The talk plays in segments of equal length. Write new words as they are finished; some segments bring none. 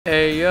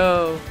Hey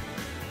yo,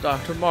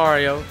 Dr.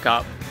 Mario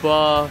got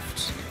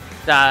buffed.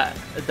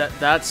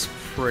 That's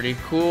pretty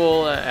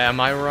cool. Am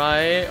I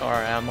right? Or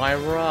am I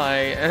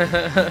right?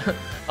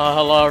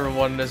 Hello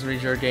everyone, this is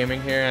Reacher Gaming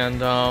here,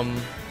 and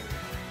I'm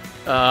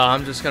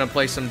just gonna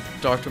play some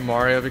Dr.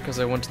 Mario because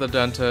I went to the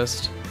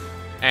dentist.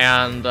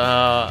 And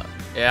yeah,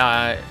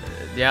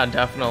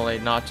 definitely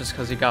not just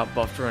because he got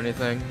buffed or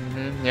anything.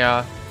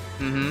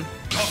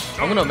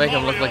 I'm gonna make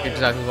him look like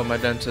exactly what my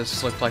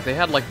dentists looked like. They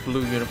had like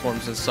blue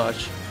uniforms and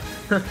such.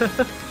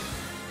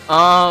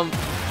 My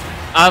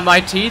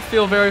teeth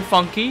feel very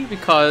funky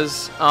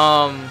because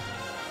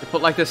they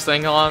put like this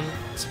thing on.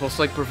 It's supposed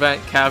to like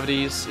prevent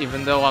cavities,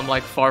 even though I'm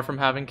like far from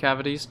having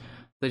cavities.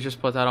 They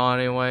just put that on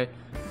anyway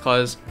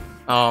because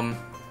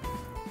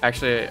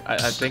actually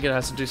I think it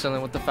has to do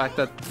something with the fact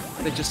that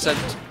they just said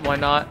why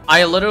not.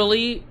 I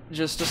literally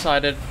just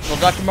decided, well,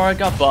 Dr. Mario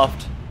got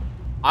buffed.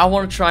 I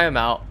want to try him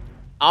out.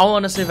 I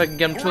want to see if I can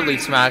get him to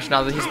Elite Smash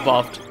now that he's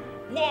buffed.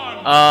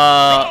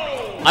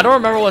 I don't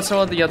remember what some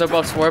of the other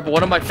buffs were, but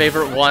one of my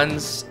favorite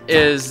ones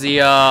is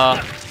the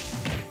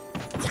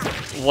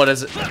what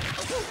is it?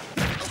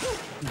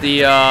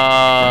 The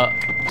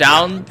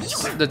down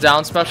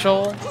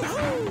special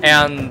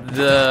and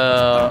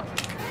the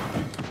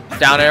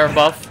down air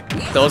buff.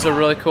 Those are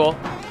really cool.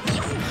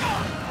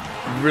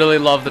 Really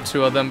love the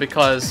two of them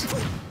because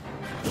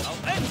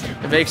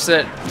it makes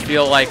it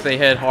feel like they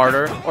hit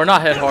harder, or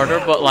not hit harder,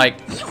 but like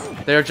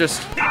they're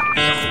just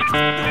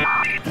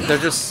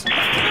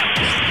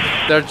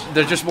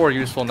more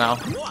useful now.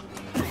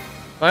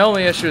 My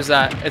only issue is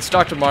that it's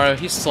Dr. Mario.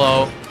 He's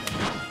slow.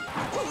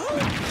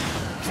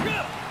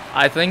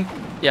 I think,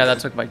 yeah, that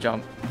took my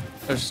jump.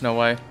 There's just no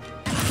way.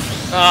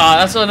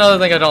 That's another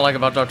thing I don't like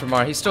about Dr.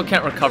 Mario. He still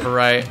can't recover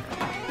right.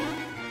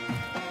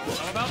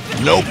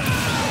 Nope.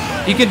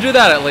 He can do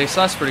that at least.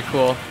 That's pretty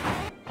cool.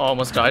 Oh,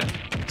 almost died.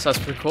 So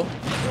that's pretty cool.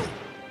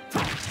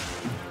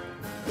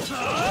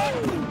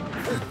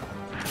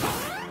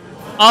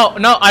 Oh,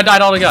 no, I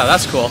died altogether.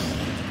 That's cool.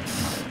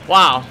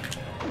 Wow.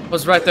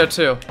 Was right there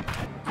too.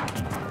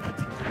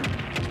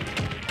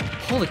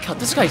 Holy cow,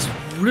 this guy's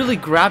really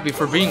grabby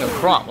for being a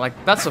Crom. Like,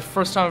 that's the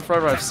first time in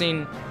forever I've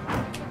seen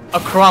a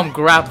Crom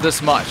grab this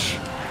much.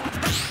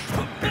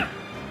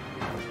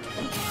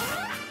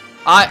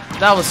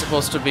 That was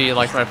supposed to be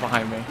like right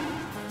behind me.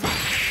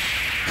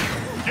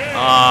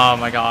 Oh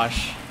my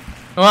gosh.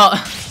 Well,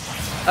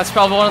 that's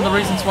probably one of the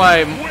reasons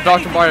why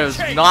Dr. Mario is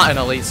not an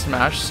Elite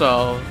Smash,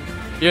 so,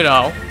 you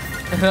know.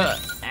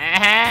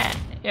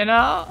 You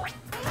know?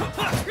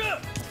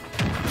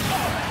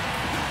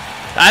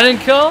 I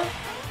didn't kill him?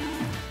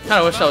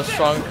 Kinda wish I was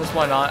strong, because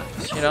why not,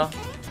 you know?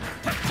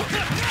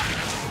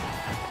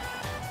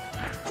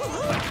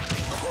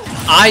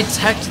 I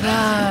teched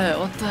that!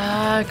 What the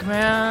heck,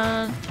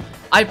 man?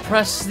 I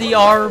pressed the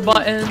R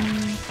button!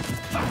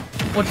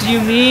 What do you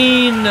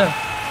mean?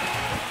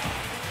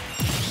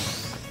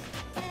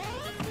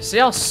 See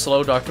how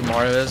slow Dr.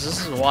 Mario is?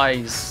 This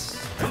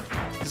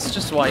is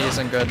just why he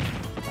isn't good.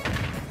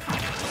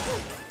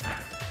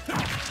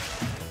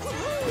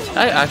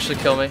 That actually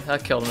killed me.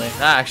 That killed me.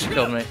 That actually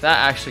killed me. That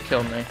actually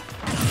killed me.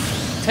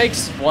 It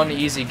takes one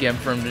easy gimp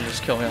for him to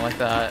just kill me like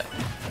that.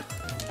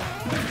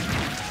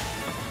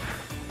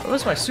 What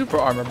was my super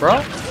armor,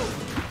 bro?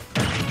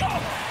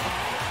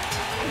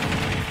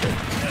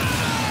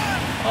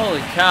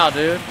 Holy cow,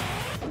 dude.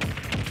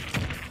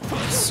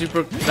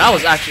 Super. That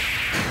was actually.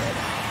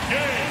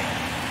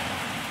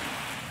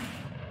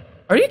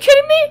 Are you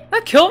kidding me?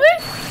 That killed me?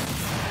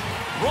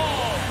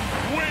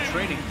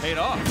 Trading paid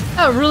off.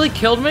 That really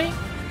killed me?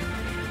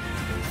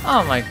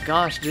 Oh my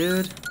gosh,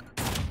 dude.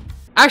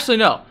 Actually,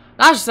 no.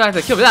 Not just the fact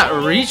that killed me. That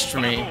reached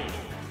me.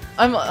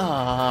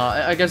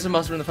 I guess it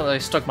must have been the fact that I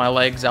stuck my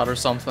legs out or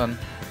something.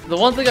 The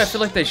one thing I feel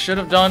like they should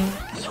have done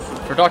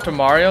for Dr.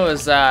 Mario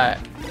is that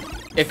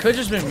it could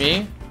just be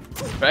me,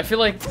 but I feel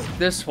like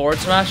this forward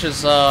smash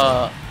is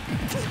a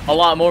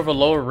lot more of a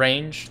lower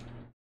range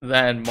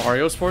than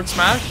Mario's forward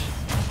smash.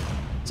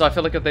 So I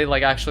feel like if they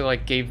like actually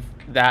like gave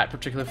that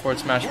particular forward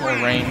smash more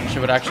range,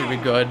 it would actually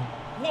be good.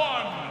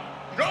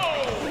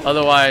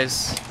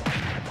 Otherwise,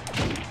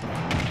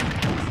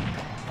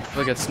 I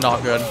feel like it's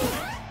not good.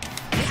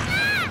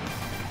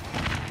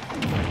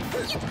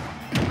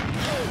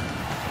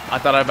 I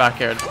thought I back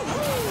aired.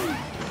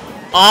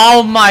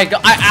 Oh my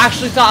god, I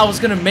actually thought I was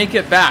gonna make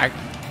it back.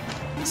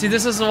 See,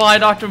 this is why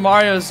Dr.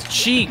 Mario's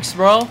cheeks,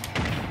 bro.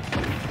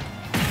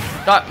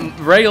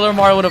 Regular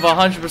Mario would have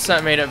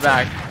 100% made it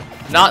back.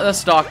 Not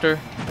this doctor.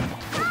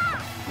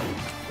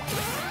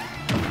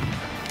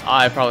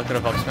 I probably could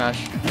have up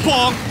smashed.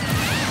 Bonk.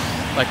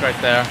 Like right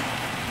there.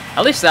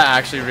 At least that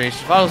actually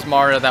reached. If I was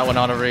Mario, that would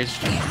not have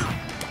reached.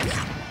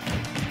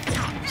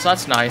 So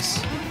that's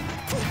nice.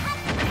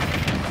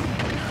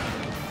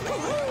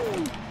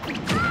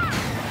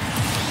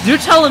 You're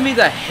telling me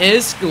that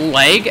his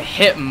leg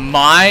hit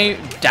my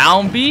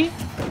down B?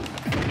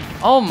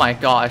 Oh my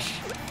gosh.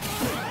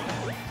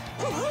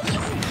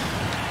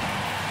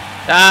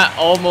 That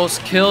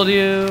almost killed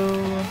you.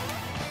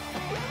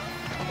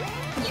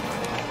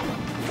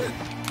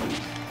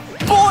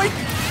 Boy!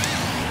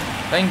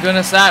 Thank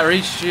goodness that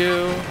reached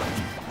you.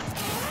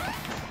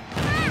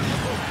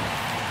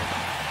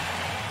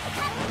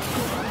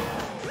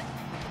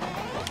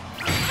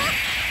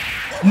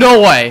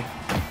 No way!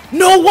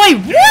 No way!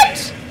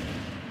 What?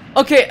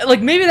 Okay,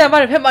 like maybe that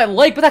might have hit my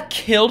leg, but that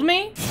killed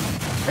me?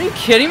 Are you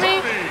kidding me?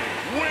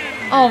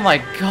 Oh my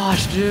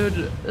gosh,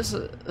 dude. This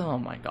is, oh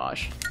my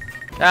gosh.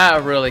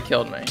 That really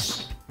killed me.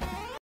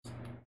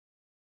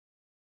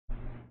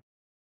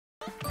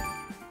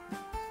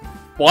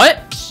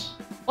 What?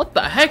 What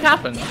the heck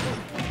happened?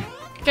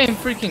 Game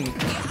freaking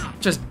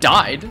just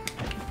died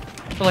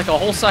for like a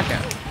whole second.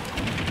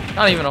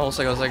 Not even a whole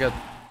second, it was like a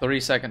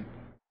 3-second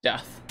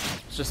death.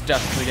 It's just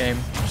death to the game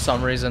for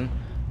some reason.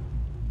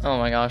 Oh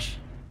my gosh.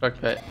 Dark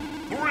pit.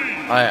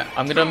 Alright,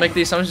 I'm gonna make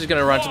the assumption he's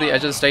gonna run to the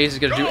edge of the stage, he's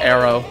gonna do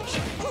arrow.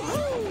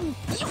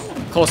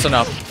 Close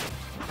enough.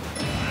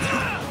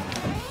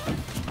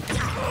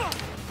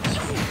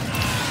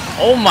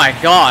 Oh my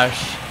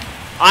gosh.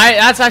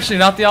 That's actually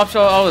not the option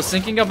I was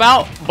thinking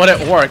about, but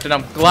it worked, and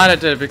I'm glad it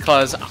did,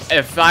 because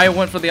if I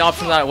went for the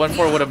option that I went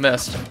for, I would have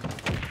missed.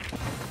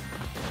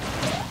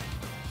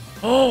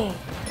 Oh!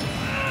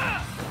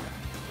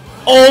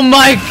 Oh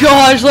my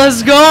gosh,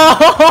 let's go!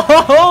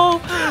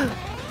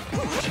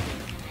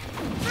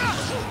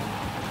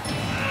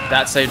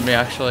 That saved me,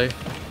 actually.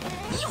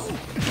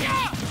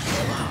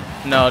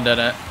 No, it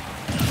didn't.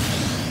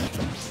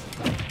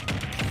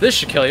 This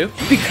should kill you,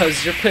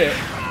 because you're pit,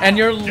 and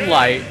you're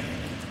light.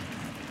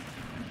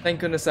 Thank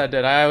goodness that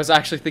did. I was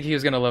actually thinking he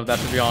was gonna live that,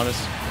 to be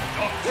honest.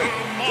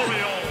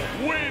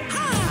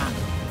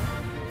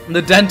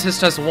 The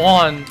dentist has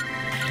won.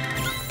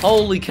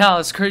 Holy cow,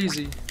 that's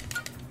crazy.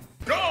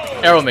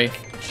 Arrow me.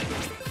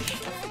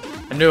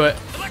 I knew it.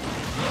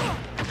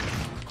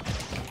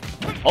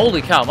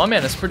 Holy cow, my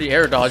man is pretty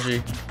air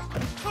dodgy.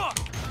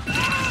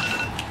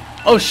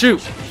 Oh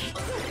shoot.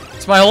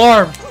 It's my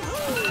alarm.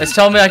 It's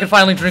telling me I can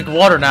finally drink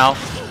water now.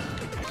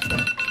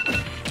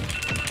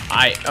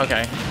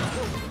 Okay.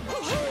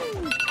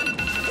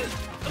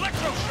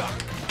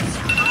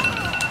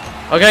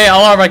 Okay,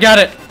 alarm, I got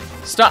it.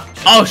 Stop.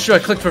 Oh shoot, I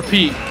clicked for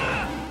P.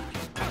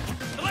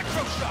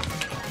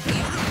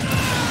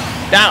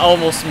 That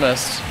almost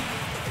missed.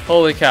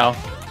 Holy cow.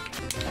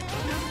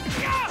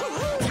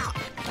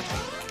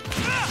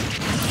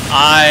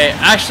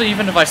 Actually,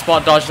 even if I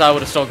spot dodged that, I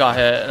would have still got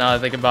hit, now that I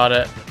think about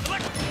it.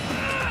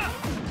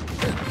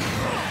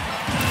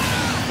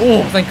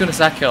 Oh, thank goodness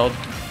that killed.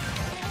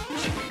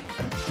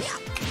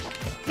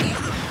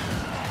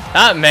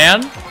 That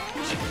man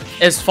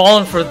is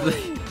falling for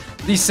the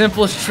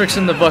simplest tricks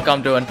in the book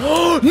I'm doing.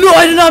 Oh, no,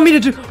 I did not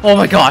mean to do. Oh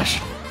my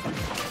gosh.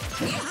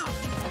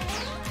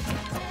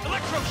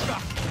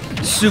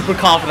 Super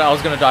confident I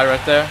was gonna die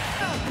right there.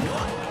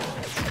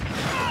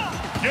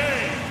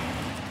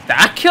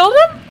 That killed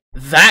him?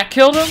 That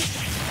killed him?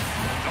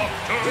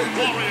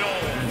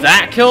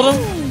 That killed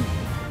him?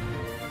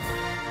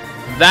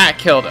 That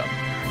killed him.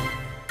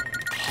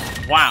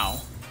 Wow.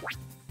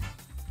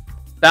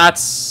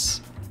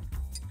 That's...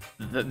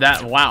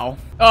 wow.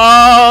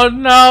 Oh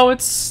no,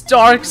 it's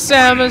Dark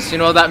Samus. You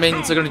know what that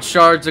means? They're gonna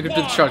charge, they're gonna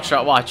do the shark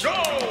shot, watch.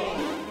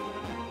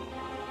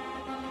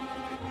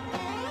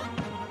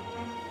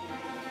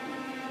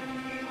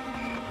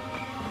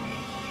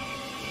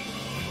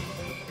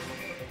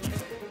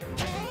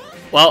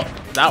 Well,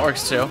 that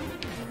works too.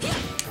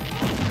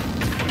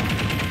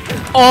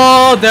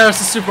 Oh, there's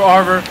the super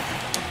armor.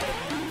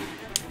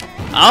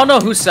 I don't know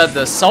who said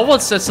this. Someone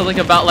said something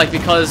about like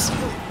because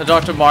the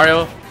Dr.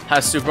 Mario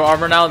has super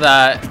armor now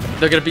that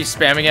they're gonna be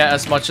spamming it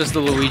as much as the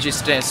Luigi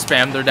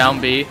spam their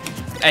down B.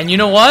 And you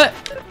know what?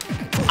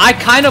 I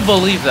kind of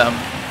believe them.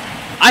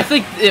 I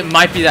think it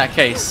might be that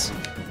case.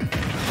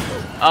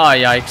 Oh,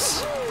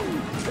 yikes.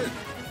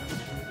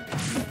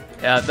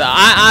 Yeah,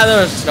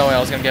 there was just no way I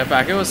was gonna get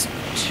back. It was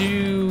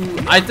too...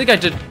 I think I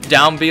did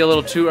down B a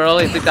little too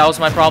early. I think that was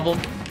my problem.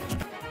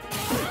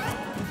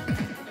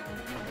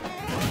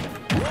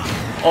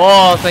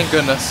 Oh, thank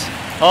goodness.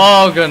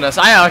 Oh, goodness.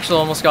 I actually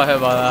almost got hit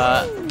by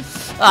that.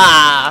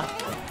 Ah.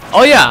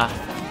 Oh, yeah.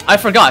 I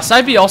forgot.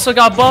 Side B also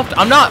got buffed.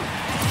 I'm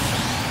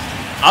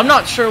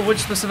not sure which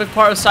specific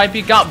part of Side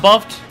B got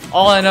buffed.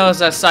 All I know is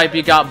that Side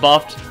B got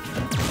buffed.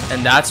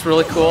 And that's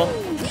really cool.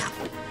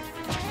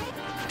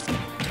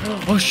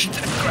 Oh, shit.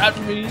 That grabbed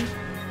me.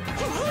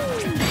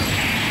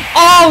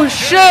 Oh,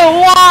 shit.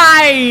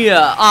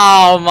 Why?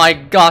 Oh, my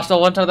gosh. The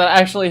one time that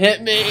actually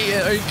hit me.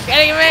 Are you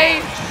kidding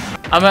me?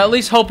 I'm at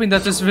least hoping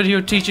that this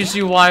video teaches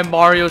you why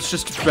Mario's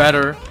just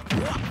better.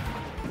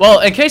 Well,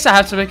 in case I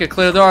have to make it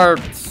clear, there are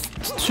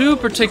two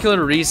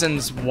particular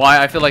reasons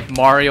why I feel like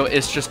Mario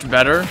is just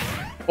better.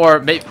 Or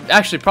maybe,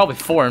 actually probably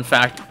four in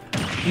fact.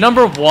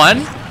 Number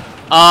one,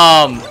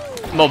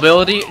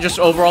 mobility, just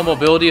overall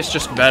mobility is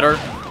just better.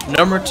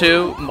 Number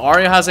two,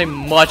 Mario has a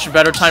much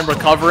better time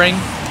recovering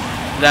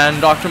than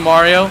Dr.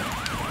 Mario.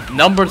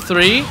 Number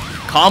three,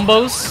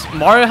 combos.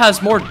 Mario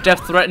has more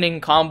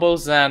death-threatening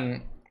combos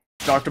than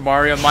Dr.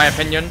 Mario, in my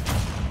opinion.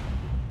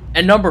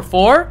 And number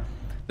four,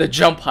 the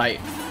jump height.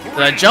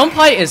 The jump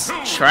height is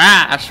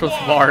trash with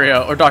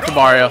Mario, or Dr.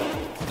 Mario.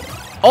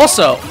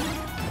 Also,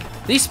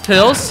 These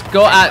pills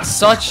go at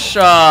such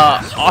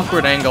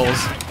awkward angles.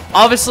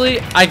 Obviously,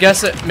 I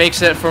guess it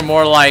makes it for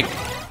more like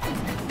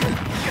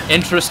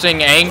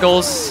interesting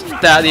angles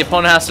that the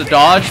opponent has to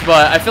dodge,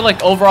 but I feel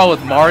like overall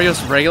with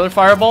Mario's regular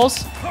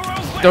fireballs,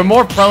 they're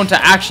more prone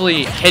to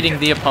actually hitting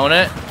the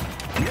opponent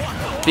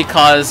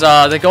because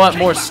they go at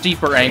more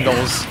steeper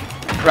angles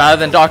rather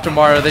than Dr.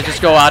 Mario. They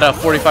just go at a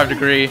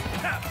 45-degree.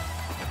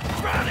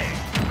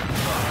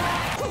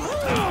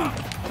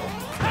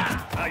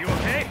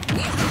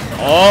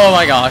 Oh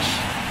my gosh.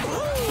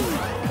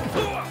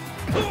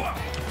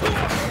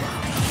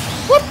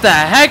 What the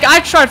heck? I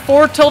tried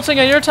forward tilting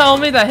and you're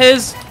telling me that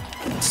his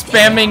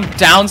spamming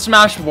down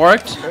smash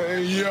worked?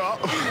 Yeah.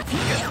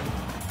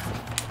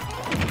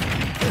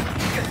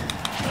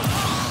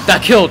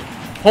 That killed.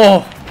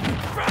 Oh.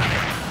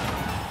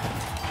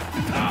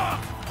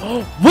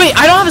 Wait,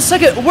 I don't have a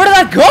second. Where did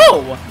that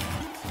go?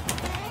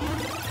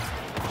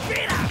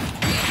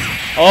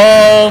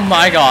 Oh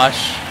my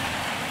gosh.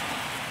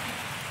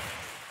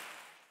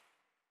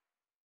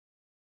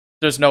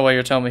 There's no way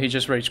you're telling me he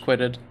just rage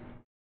quitted.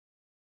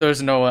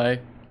 There's no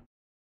way.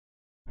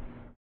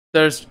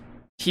 There's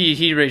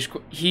he rage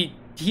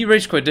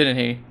quit, didn't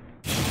he?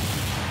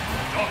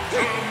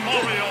 Dr.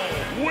 Mario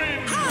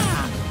wins.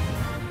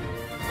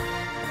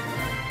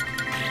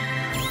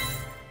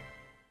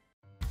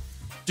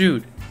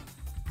 Dude,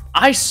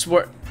 I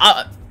swear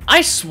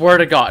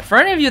to God, for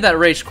any of you that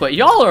rage quit,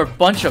 y'all are a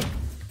bunch of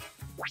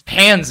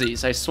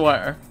pansies, I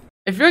swear.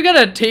 If you're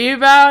gonna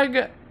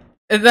teabag,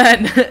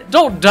 then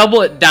don't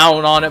double it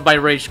down on it by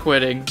rage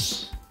quitting.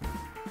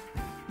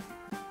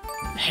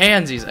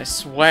 Pansies, I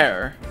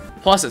swear.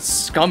 Plus, it's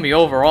scummy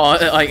overall.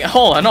 Like,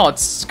 all in all,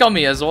 it's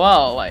scummy as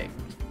well. Like,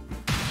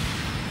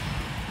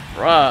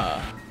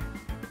 bruh.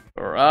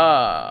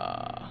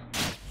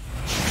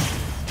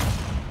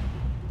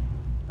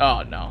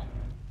 Oh no.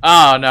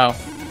 Oh no.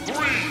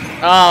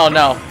 Oh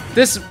no.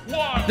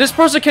 This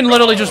person can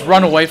literally just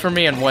run away from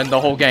me and win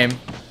the whole game.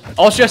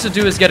 All she has to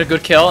do is get a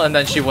good kill and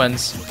then she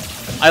wins.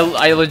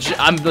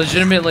 I'm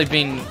legitimately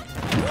being...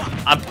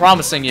 I'm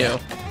promising you.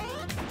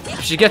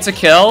 If she gets a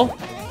kill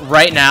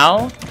right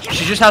now,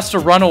 she just has to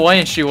run away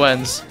and she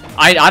wins.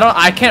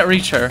 I can't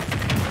reach her.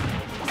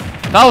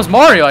 If I was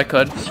Mario, I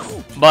could.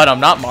 But I'm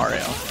not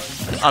Mario.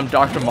 I'm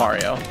Dr.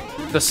 Mario.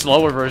 The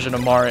slower version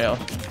of Mario.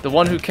 The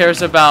one who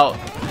cares about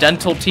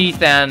dental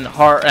teeth and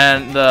heart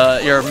and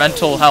your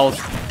mental health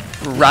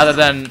rather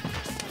than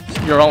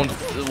your own...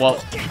 Well,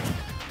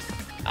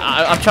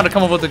 I'm trying to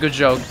come up with a good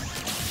joke.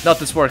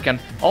 Nothing's working.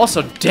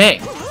 Also, dang.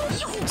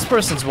 This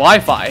person's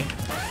Wi-Fi.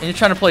 And you're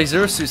trying to play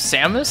Zero Suit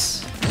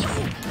Samus?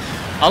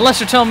 Unless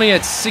you're telling me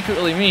it's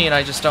secretly me and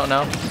I just don't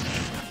know.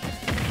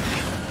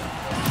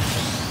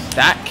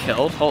 That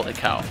killed? Holy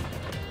cow.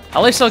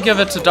 At least I'll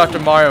give it to Dr.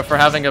 Mario for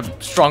having a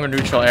stronger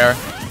neutral air.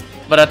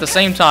 But at the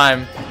same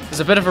time, there's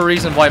a bit of a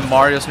reason why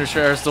Mario's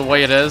neutral air is the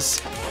way it is.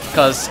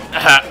 Because,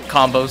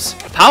 combos.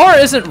 Power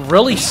isn't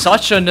really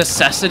such a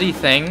necessity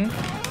thing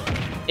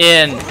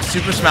in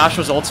Super Smash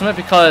Bros. Ultimate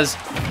because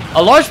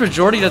a large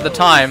majority of the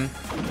time,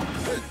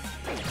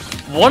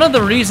 one of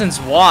the reasons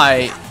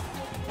why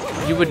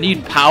you would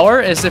need power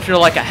is if you're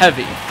like a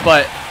heavy,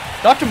 but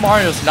Dr.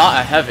 Mario's not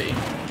a heavy.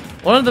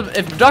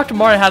 If Dr.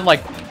 Mario had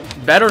like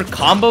better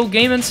combo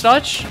game and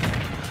such,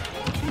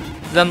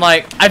 then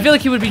like I feel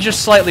like he would be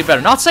just slightly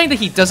better. Not saying that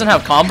he doesn't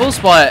have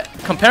combos, but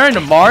comparing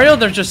to Mario,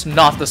 they're just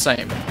not the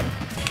same.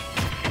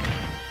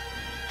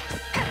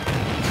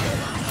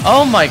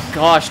 Oh my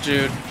gosh,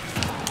 dude.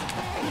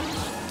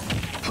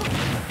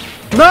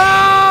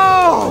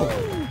 No!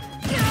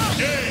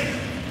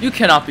 You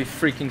cannot be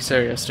freaking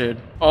serious, dude.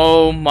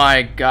 Oh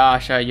my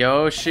gosh,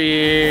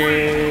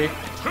 Yoshi. 3,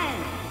 2,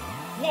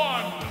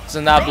 1.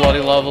 Isn't that bloody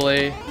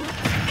lovely?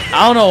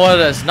 I don't know what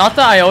it is. Not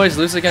that I always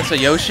lose against a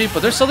Yoshi, but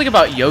there's something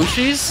about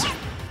Yoshis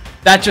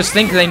that just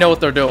think they know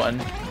what they're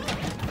doing.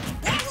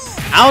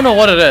 I don't know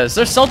what it is.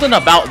 There's something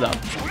about them.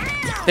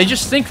 They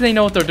just think they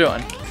know what they're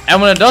doing.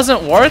 And when it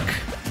doesn't work,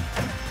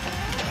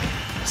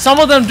 some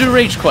of them do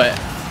rage quit.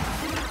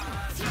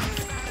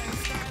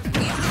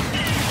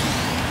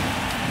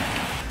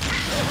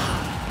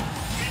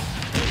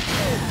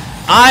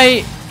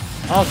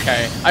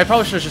 Okay. I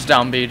probably should have just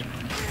down B'd.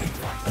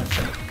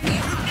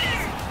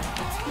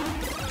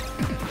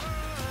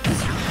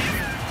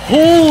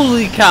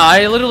 Holy cow,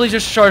 I literally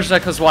just charged that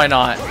because why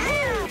not?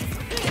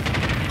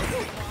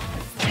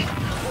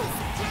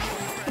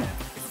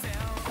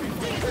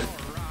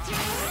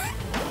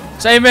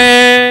 Save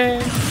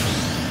me!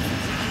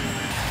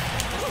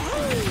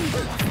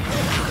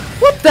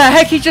 What the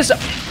heck? He just...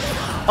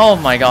 Oh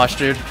my gosh,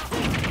 dude.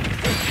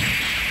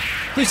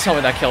 Please tell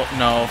me that killed.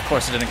 No, of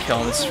course it didn't kill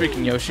him. It's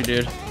freaking Yoshi,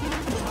 dude.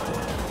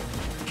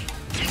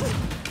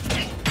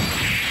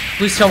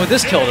 Please tell me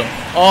this killed him.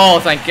 Oh,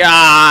 thank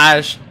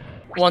gosh.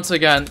 Once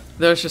again,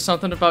 there's just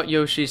something about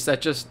Yoshis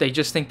that they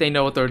just think they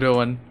know what they're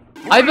doing.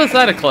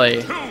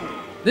 Hypothetically,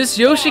 this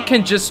Yoshi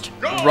can just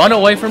run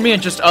away from me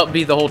and just up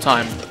B the whole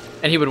time,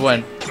 and he would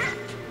win.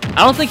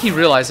 I don't think he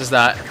realizes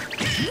that.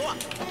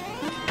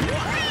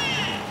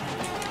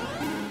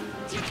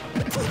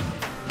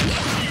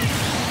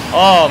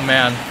 Oh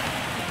man.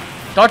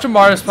 Dr.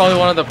 Mario is probably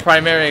one of the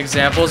primary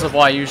examples of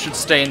why you should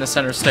stay in the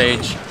center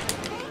stage.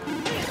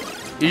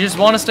 You just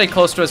want to stay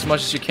close to it as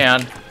much as you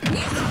can.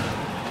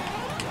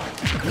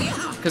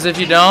 Because if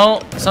you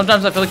don't,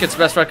 sometimes I feel like it's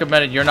best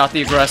recommended you're not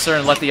the aggressor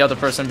and let the other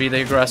person be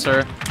the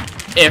aggressor.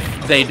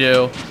 If they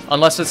do.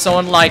 Unless it's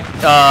someone like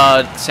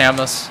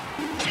Samus.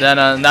 Then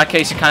in that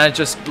case you kind of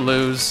just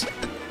lose.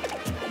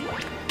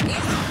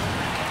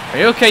 Are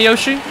you okay,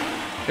 Yoshi?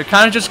 You're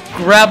kind of just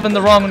grabbing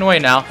the wrong way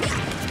now.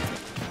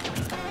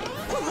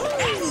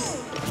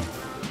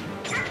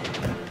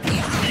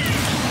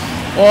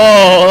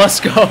 Whoa, let's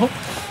go.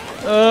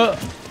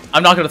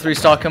 I'm not gonna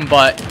 3-stock him,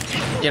 but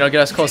you know, get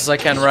as close as I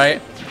can,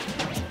 right?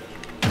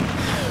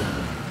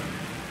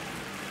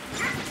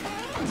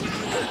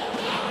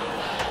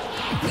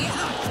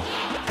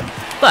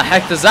 What the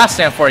heck does that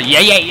stand for? Yeah,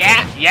 yeah,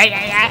 yeah, yeah,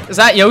 yeah, yeah. Is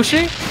that Yoshi?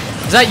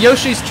 Is that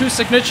Yoshi's two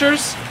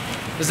signatures?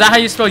 Is that how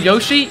you spell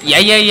Yoshi? Yeah,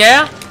 yeah,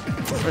 yeah?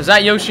 Or is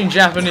that Yoshi in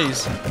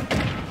Japanese?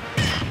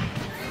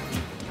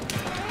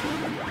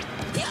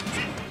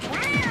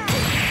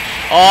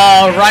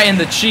 Oh, right in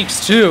the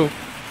cheeks too.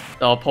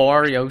 The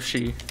poor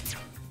Yoshi.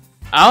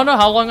 I don't know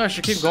how long I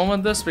should keep going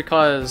with this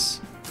because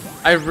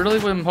I really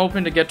am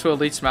hoping to get to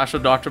Elite Smash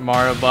with Dr.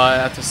 Mario, but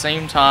at the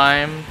same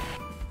time,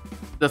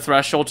 the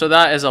threshold to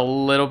that is a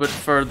little bit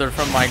further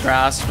from my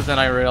grasp than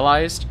I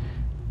realized.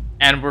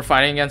 And we're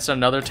fighting against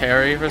another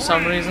Terry for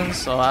some reason,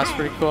 so that's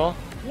pretty cool.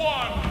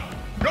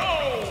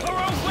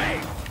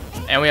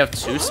 And we have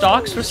 2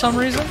 stocks for some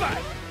reason.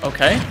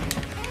 Okay.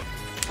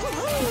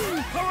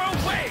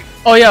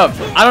 Oh yeah,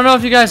 I don't know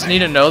if you guys need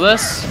to know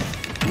this,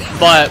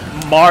 but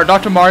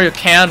Dr. Mario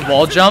can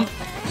wall jump.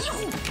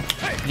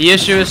 The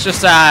issue is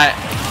just that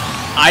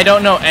I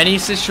don't know any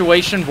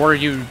situation where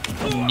you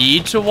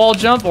need to wall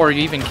jump or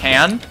you even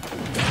can.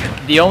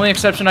 The only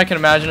exception I can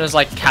imagine is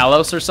like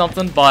Kalos or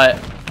something, but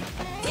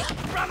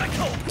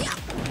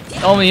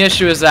the only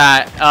issue is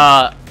that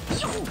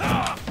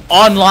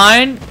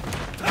online,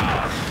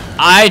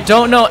 I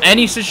don't know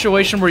any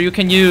situation where you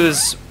can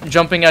use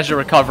jumping as your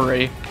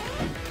recovery.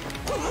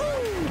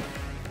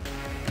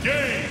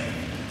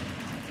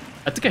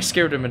 I think I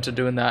scared him into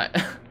doing that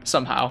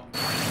somehow.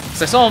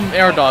 Cause I saw him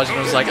air dodge and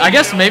I was like, I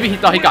guess maybe he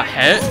thought he got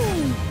hit.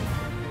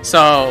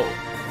 So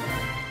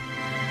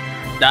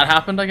that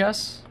happened, I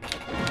guess.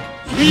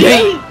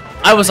 Yeah.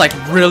 I was like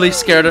really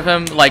scared of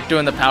him, like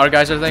doing the power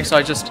geyser thing. So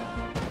I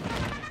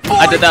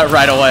did that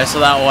right away.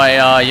 So that way,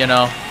 you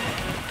know,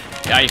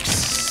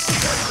 yikes!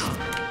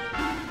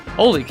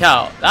 Holy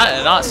cow! That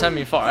did not send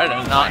me far.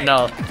 I did not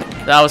know.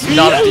 That was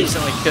not a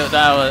decently killed.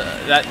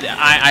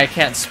 I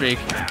can't speak.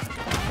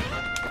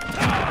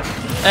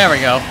 There we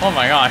go. Oh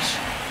my gosh.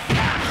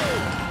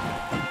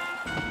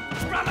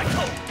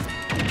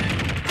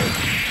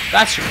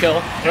 That should kill,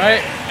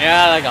 right?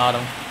 Yeah, that got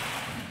him.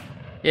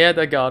 Yeah,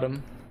 that got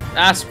him.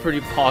 That's pretty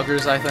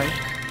poggers, I think.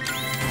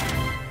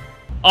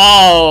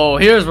 Oh,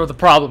 here's where the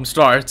problem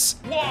starts.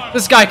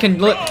 This guy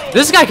can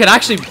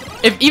actually,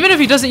 even if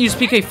he doesn't use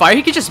PK Fire,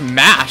 he can just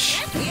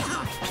mash.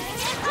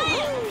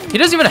 He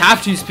doesn't even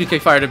have to use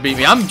PK Fire to beat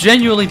me. I'm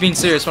genuinely being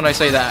serious when I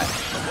say that.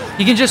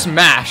 He can just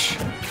mash.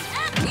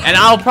 And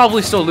I'll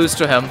probably still lose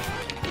to him.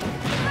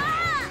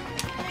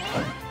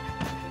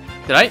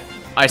 Did I?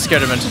 I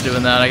scared him into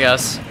doing that, I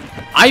guess.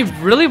 I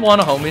really want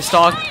a homie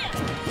stock,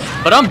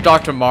 but I'm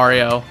Dr.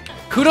 Mario.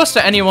 Kudos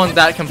to anyone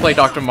that can play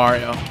Dr.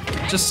 Mario.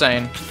 Just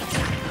saying.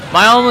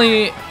 My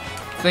only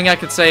thing I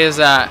could say is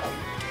that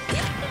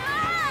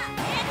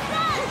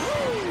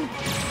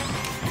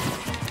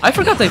I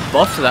forgot they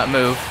buffed that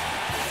move.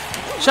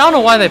 I don't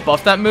know why they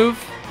buffed that move,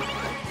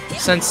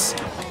 since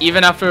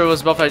even after it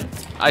was buffed,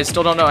 I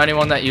still don't know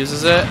anyone that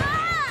uses it.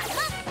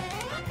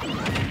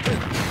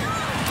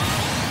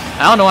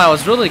 I don't know, I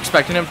was really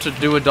expecting him to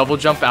do a double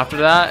jump after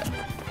that,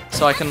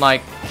 so I can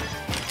like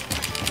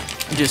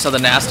do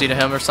something nasty to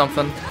him or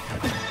something.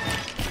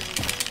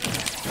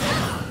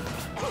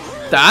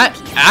 That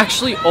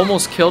actually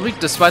almost killed me,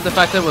 despite the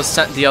fact that it was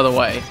sent the other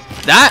way.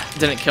 That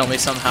didn't kill me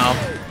somehow.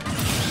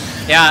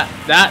 Yeah,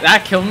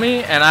 that killed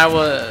me, and I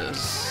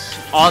was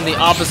on the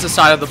opposite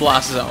side of the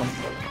blast zone.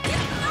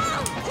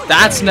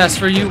 That's Nest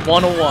for you,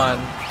 101.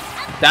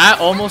 That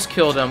almost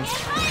killed him.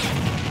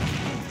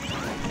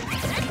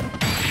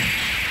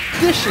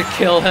 This should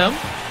kill him.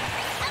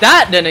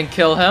 That didn't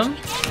kill him.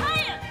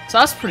 So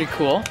that's pretty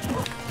cool.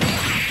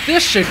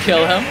 This should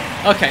kill him.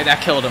 Okay,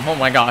 that killed him. Oh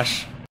my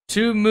gosh.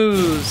 2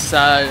 moves should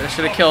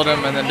have killed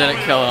him and then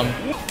didn't kill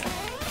him.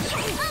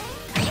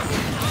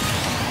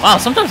 Wow,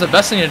 sometimes the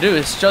best thing to do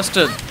is just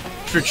to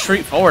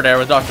retreat forward air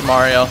with Dr.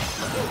 Mario.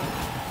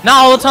 Not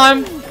all the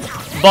time,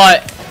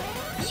 but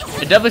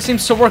it definitely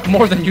seems to work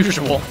more than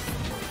usual.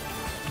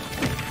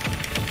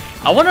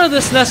 I wonder if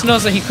this Ness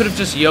knows that he could have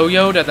just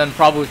yo-yoed and then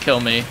probably kill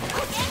me.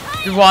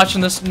 If you're watching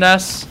this,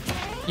 Ness,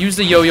 use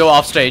the yo-yo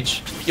off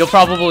stage. You'll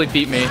probably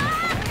beat me.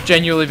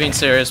 Genuinely being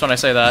serious when I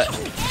say that.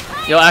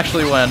 You'll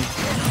actually win.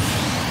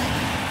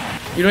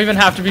 You don't even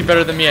have to be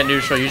better than me at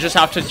neutral. You just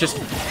have to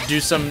do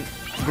some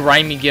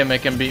grimy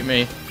gimmick and beat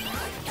me.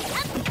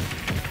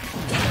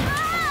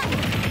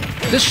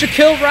 This should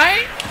kill,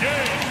 right?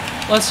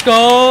 Let's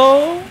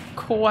go.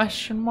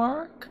 Question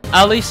mark.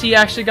 At least he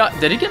actually got...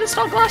 Did he get a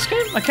stock last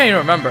game? I can't even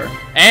remember.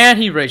 And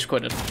he rage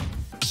quitted.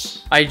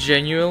 I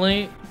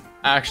genuinely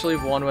actually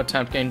want to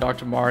attempt getting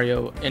Dr.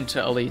 Mario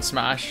into Elite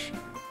Smash.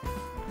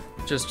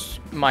 Just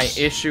my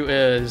issue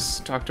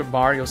is Dr.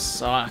 Mario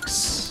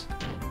sucks.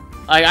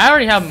 Like, I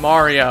already have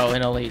Mario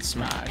in Elite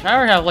Smash. I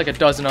already have like a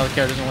dozen other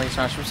characters in Elite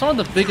Smash. For some of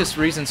the biggest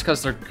reasons,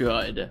 because they're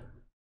good.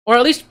 Or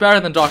at least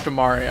better than Dr.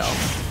 Mario.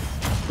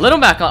 Little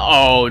Mac on...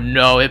 Oh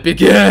no, it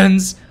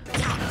begins!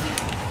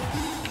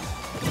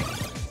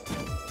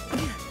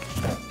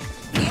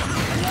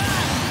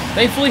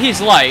 Thankfully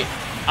he's light.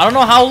 I don't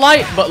know how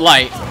light, but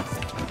light.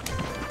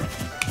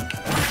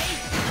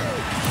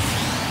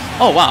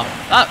 Oh wow,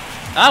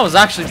 that was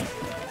actually...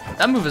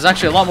 That move is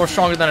actually a lot more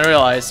stronger than I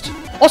realized.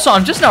 Also,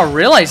 I'm just now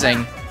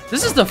realizing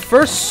this is the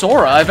first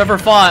Sora I've ever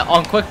fought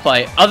on quick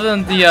play, other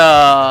than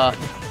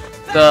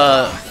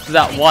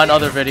that one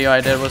other video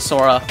I did with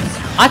Sora.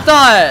 I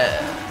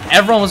thought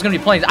everyone was gonna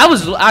be playing. I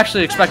was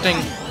actually expecting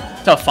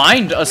to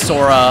find a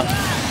Sora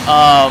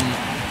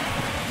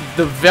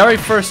the very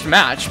first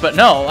match, but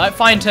no, I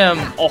find him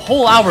a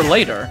whole hour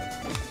later.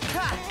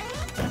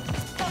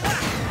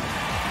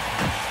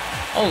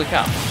 Holy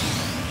cow.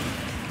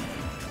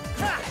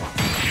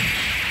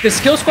 This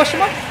kills, question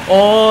mark?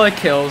 Oh, it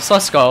kills.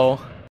 Let's go.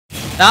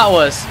 That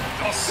was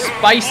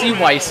spicy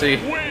wicey.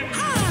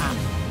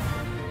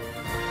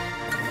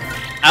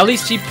 At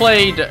least he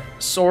played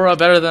Sora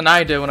better than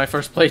I did when I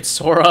first played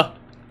Sora.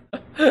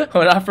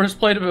 When I first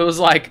played him, it was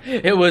like,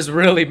 it was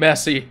really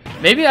messy.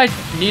 Maybe I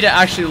need to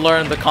actually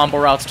learn the combo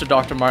routes to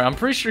Dr. Mario. I'm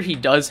pretty sure he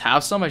does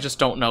have some, I just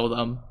don't know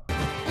them.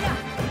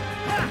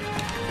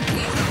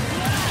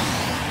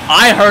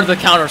 I heard the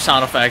counter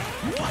sound effect.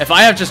 If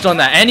I had just done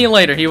that any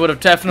later, he would have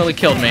definitely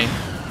killed me.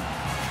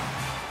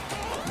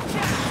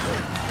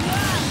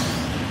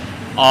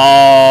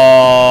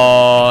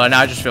 Oh, now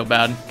I just feel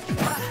bad.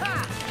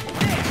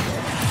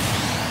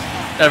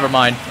 Never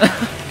mind.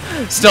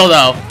 Still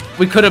though,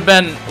 we could have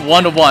been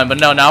 1-1, but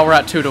no, now we're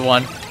at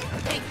 2-1.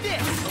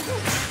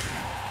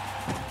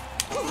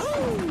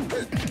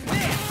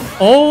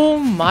 Oh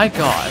my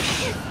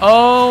gosh.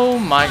 Oh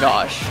my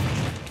gosh.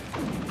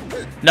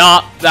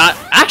 Nah, that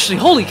actually,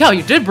 holy cow,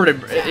 you did bring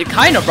it. It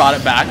kind of brought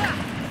it back.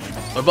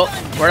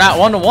 We're at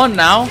 1-1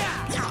 now.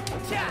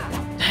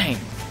 Dang.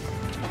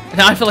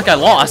 Now I feel like I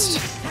lost.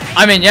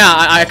 I mean, yeah,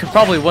 I could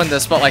probably win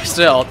this, but like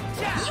still,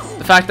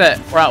 the fact that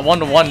we're at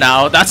 1-1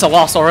 now, that's a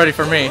loss already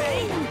for me.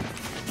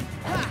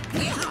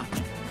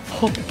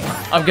 Oh,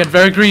 I'm getting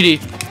very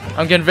greedy.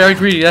 I'm getting very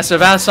greedy. That's a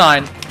bad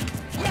sign.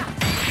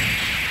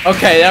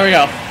 Okay, there we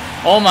go.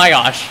 Oh my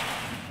gosh.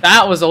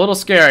 That was a little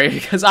scary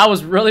because I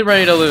was really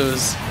ready to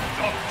lose.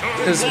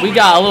 Because we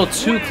got a little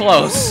too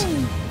close.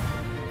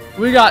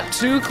 We got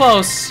too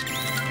close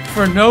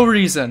for no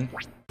reason.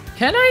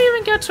 Can I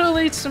even get to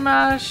Elite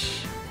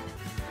Smash?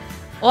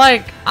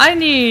 Like, I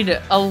need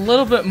a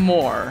little bit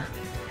more.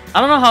 I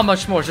don't know how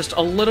much more, just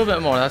a little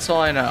bit more, that's all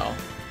I know.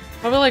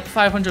 Probably like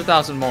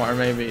 500,000 more,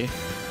 maybe.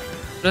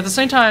 But at the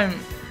same time,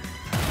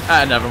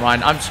 never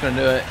mind, I'm just gonna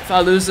do it. If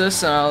I lose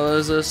this, I'll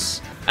lose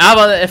this. How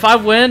about if I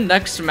win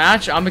next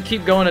match, I'm gonna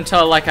keep going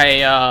until like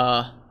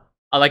I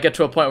like get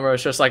to a point where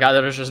it's just like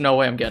there's just no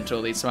way I'm getting to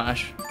Elite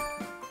Smash,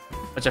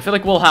 which I feel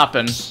like will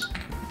happen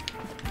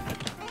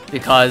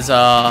because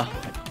I'm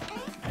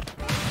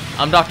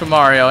Dr.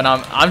 Mario and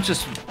I'm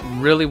just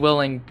really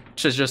willing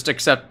to just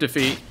accept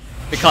defeat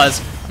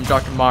because I'm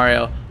Dr.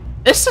 Mario.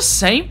 It's the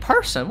same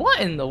person. What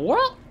in the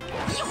world?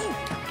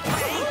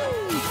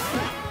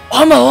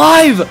 I'm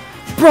alive,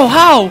 bro.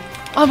 How?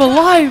 I'm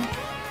alive.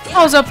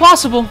 How is that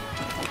possible?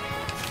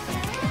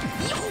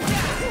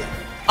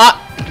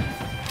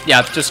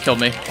 Yeah, just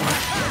killed me.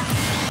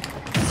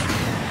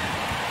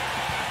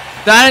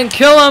 That didn't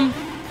kill him.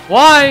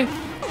 Why?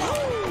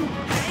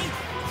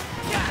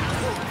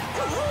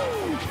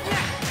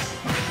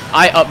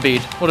 I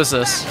upbeat. What is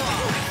this?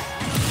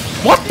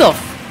 What the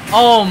f—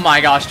 Oh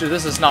my gosh, dude,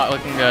 this is not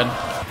looking good.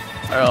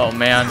 Oh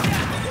man.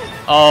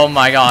 Oh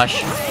my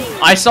gosh.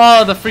 I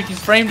saw the freaking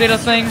frame data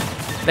thing.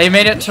 They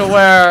made it to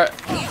where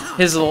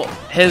his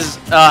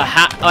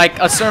like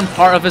a certain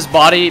part of his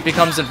body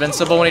becomes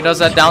invincible when he does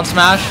that down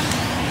smash,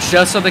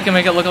 just so they can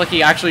make it look like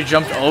he actually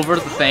jumped over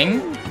the thing.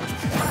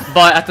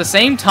 But at the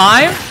same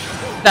time,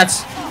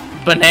 that's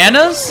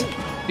bananas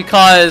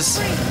because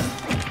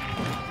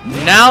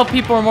now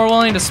people are more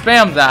willing to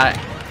spam that.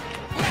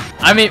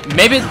 I mean,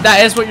 maybe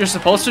that is what you're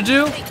supposed to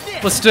do,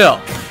 but still.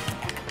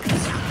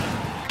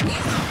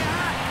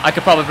 I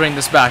could probably bring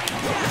this back.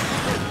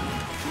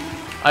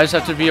 I just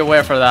have to be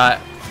aware for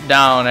that.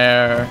 Down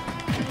air.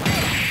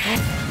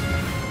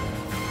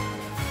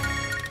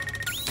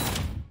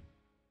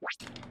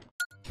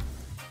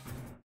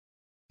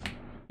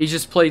 He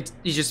just played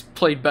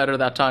better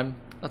that time.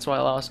 That's why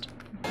I lost.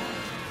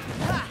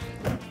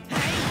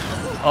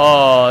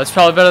 Oh, it's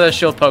probably better than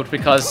shield poked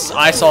because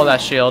I saw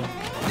that shield.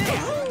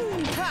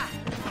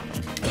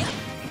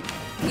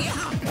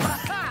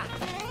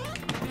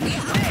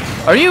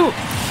 Are you?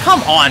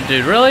 Come on,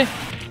 dude, really?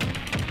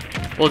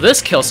 Well,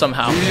 this kills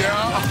somehow.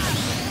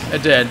 Yeah.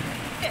 It did.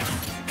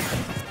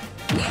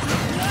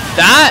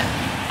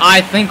 That,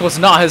 I think, was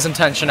not his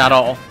intention at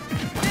all.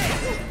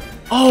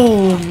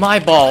 Oh, my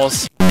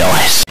balls.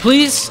 Nice.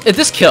 Please, if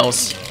this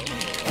kills.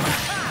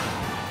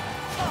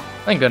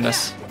 Thank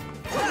goodness.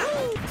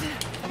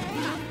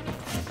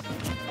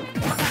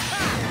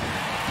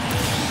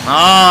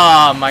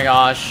 Oh my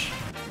gosh.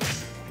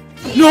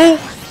 No!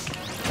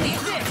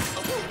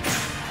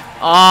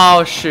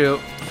 Oh shoot.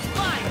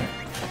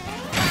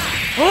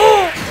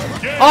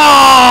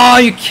 Oh,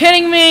 are you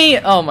kidding me?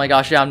 Oh my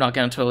gosh, yeah, I'm not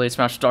getting to Elite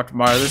Smash with Dr.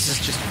 Mario. This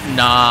is just,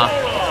 nah.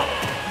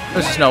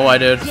 There's just no way,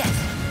 dude.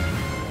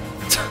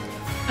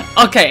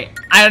 Okay,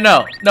 I don't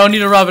know. No need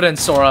to rub it in,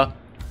 Sora.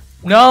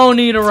 No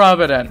need to rub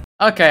it in.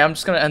 Okay, I'm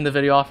just gonna end the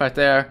video off right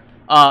there.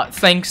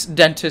 Thanks,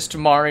 Dentist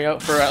Mario,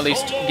 for at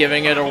least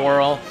giving it a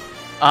whirl.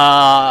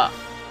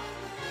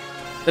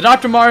 The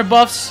Dr. Mario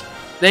buffs,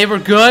 they were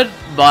good,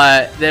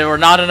 but they were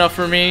not enough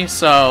for me,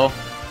 so,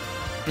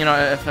 you know,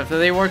 if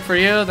they work for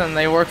you, then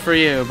they work for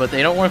you, but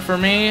they don't work for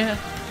me,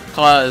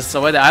 because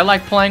the way that I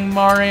like playing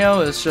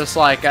Mario is just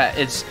like,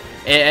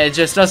 it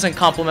just doesn't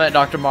complement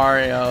Dr.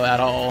 Mario at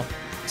all.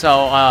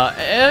 So,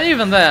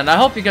 even then, I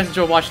hope you guys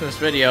enjoyed watching this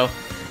video.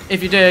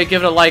 If you did,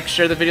 give it a like,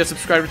 share the video,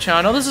 subscribe to the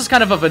channel. This is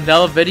kind of a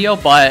vanilla video,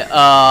 but,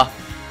 I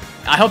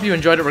hope you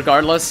enjoyed it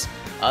regardless.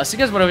 So you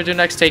guys, whatever we do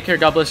next, take care,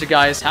 God bless you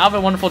guys, have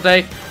a wonderful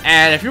day,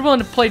 and if you're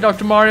willing to play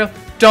Dr. Mario,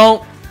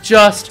 don't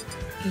just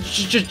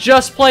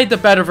play the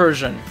better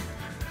version.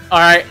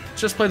 Alright,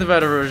 just play the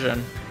better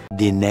version.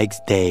 The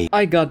next day.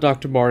 I got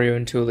Dr. Mario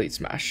into Elite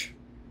Smash.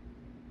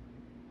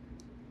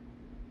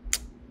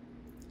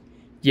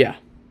 Yeah.